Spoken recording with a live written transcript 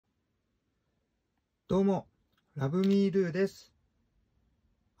どうも、ラブミールーです。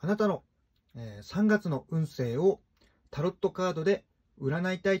あなたの、3月の運勢をタロットカードで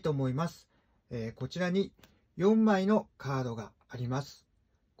占いたいと思います。こちらに4枚のカードがあります。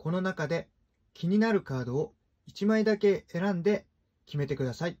この中で気になるカードを1枚だけ選んで決めてく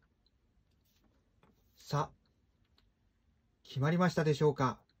ださい。さあ、決まりましたでしょう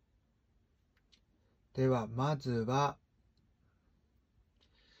か？では、まずは、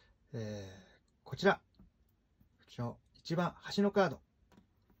こちらの一番端のカード。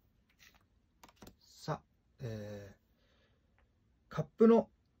さあ、カップの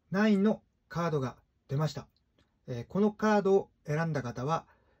9のカードが出ました。このカードを選んだ方は、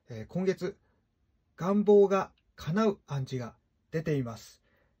今月願望が叶う暗示が出ています。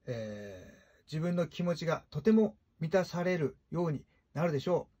自分の気持ちがとても満たされるようになるでし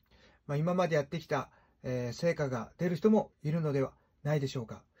ょう。今までやってきた、成果が出る人もいるのではないでしょう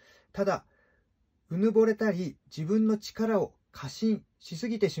か。ただ、うぬぼれたり自分の力を過信しす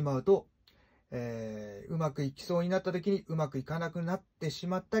ぎてしまうと、うまくいきそうになった時にうまくいかなくなってし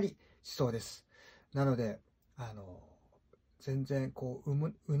まったりしそうです。なので、全然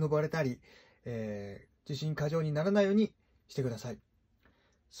うぬぼれたり、自信過剰にならないようにしてください。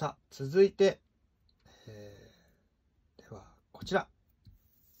さあ、続いて、ではこちら、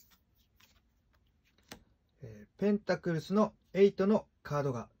ペンタクルスの8のカー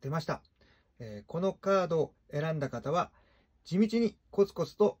ドが出ました。このカードを選んだ方は地道にコツコ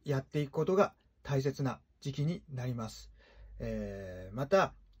ツとやっていくことが大切な時期になります。ま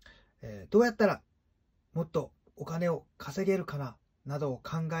た、どうやったらもっとお金を稼げるかななどを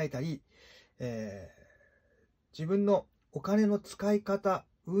考えたり、自分のお金の使い方、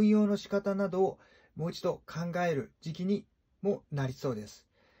運用の仕方などをもう一度考える時期にもなりそうです。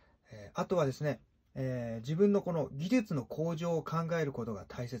あとはですね、自分のこの技術の向上を考えることが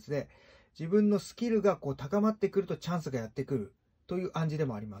大切で、自分のスキルが高まってくるとチャンスがやってくるという暗示で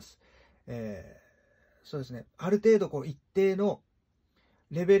もあります。そうですね、ある程度一定の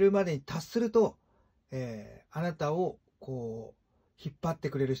レベルまでに達すると、あなたを引っ張って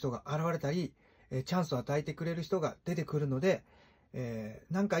くれる人が現れたり、チャンスを与えてくれる人が出てくるので、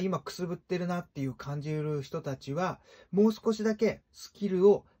なんか今くすぶってるなっていう感じる人たちは、もう少しだけスキル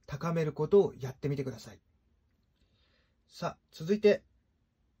を高めることをやってみてください。さあ、続いて、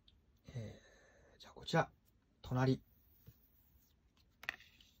じゃあこちら、隣。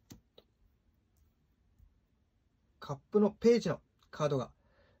カップのページのカードが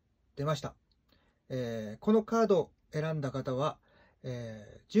出ました。このカードを選んだ方は、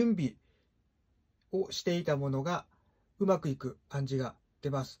準備をしていたものがうまくいく暗示が出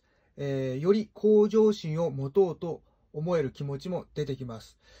ます。より向上心を持とうと思える気持ちも出てきま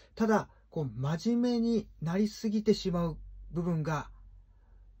す。ただ、真面目になりすぎてしまう部分が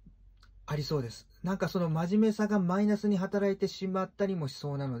ありそうです。なんかその真面目さがマイナスに働いてしまったりもし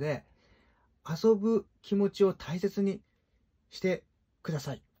そうなので、遊ぶ気持ちを大切にしてくだ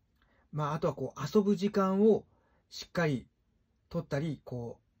さい。あとは遊ぶ時間をしっかり取ったり、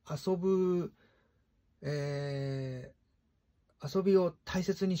遊びを大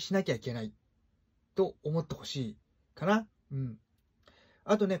切にしなきゃいけないと思ってほしいかな。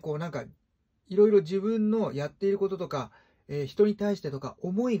あとね、なんかいろいろ自分のやっていることとか、人に対してとか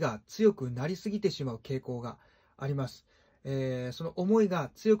思いが強くなりすぎてしまう傾向があります。その思い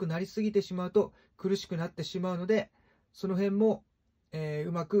が強くなりすぎてしまうと苦しくなってしまうので、その辺も、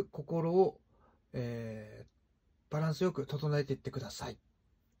うまく心を、バランスよく整えていってください。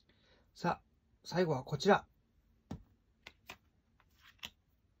さあ、最後はこちら。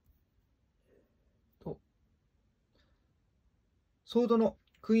ソードの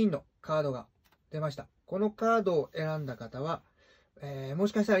クイーンのカードが出ました。このカードを選んだ方は、も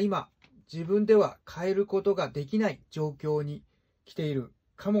しかしたら今自分では変えることができない状況に来ている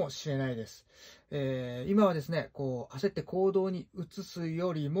かもしれないです。今はですね、焦って行動に移す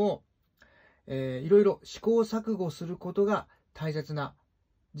よりも、いろいろ試行錯誤することが大切な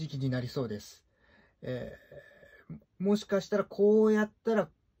時期になりそうです。もしかしたらこうやったら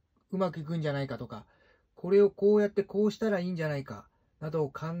うまくいくんじゃないかとか、これをこうやってこうしたらいいんじゃないかなどを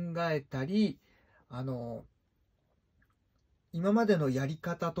考えたり、今までのやり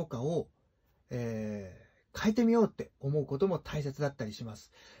方とかを、変えてみようって思うことも大切だったりしま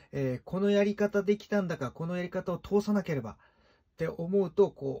す。このやり方できたんだからこのやり方を通さなければって思うと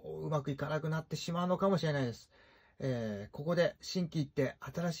うまくいかなくなってしまうのかもしれないです。ここで心機一転、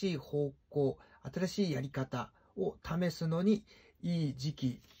新しい方向、新しいやり方を試すのにいい時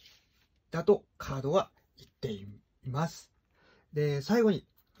期だとカードは言っています。で、最後に、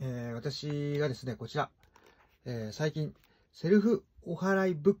私がですね、こちら、最近セルフお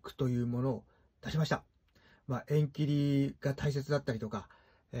祓いブックというものを出しました。縁切りが大切だったりとか、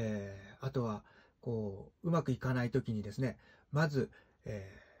あとはうまくいかない時にですね、まず、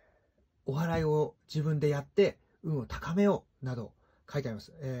お祓いを自分でやって運を高めようなど書いてありま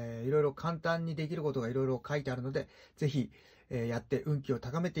す。いろいろ簡単にできることがいろいろ書いてあるので、ぜひ、やって運気を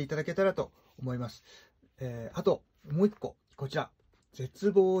高めていただけたらと思います。あともう一個、こちら、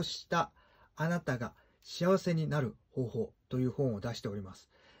絶望したあなたが幸せになる方法という本を出しております。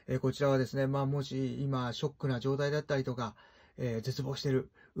こちらはですね、もし今ショックな状態だったりとか、絶望して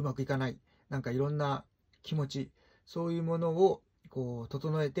る、うまくいかない、なんかいろんな気持ち、そういうものを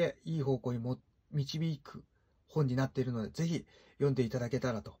整えていい方向に導く本になっているので、ぜひ読んでいただけ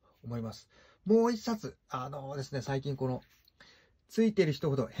たらと思います。もう一冊、ですね、最近ついてる人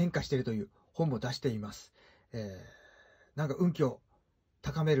ほど変化してるという本も出しています。なんか運気を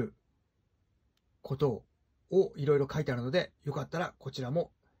高めることをいろいろ書いてあるので、よかったらこちら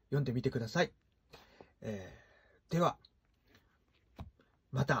も読んでみてください。では、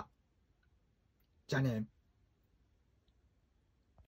また。じゃあね。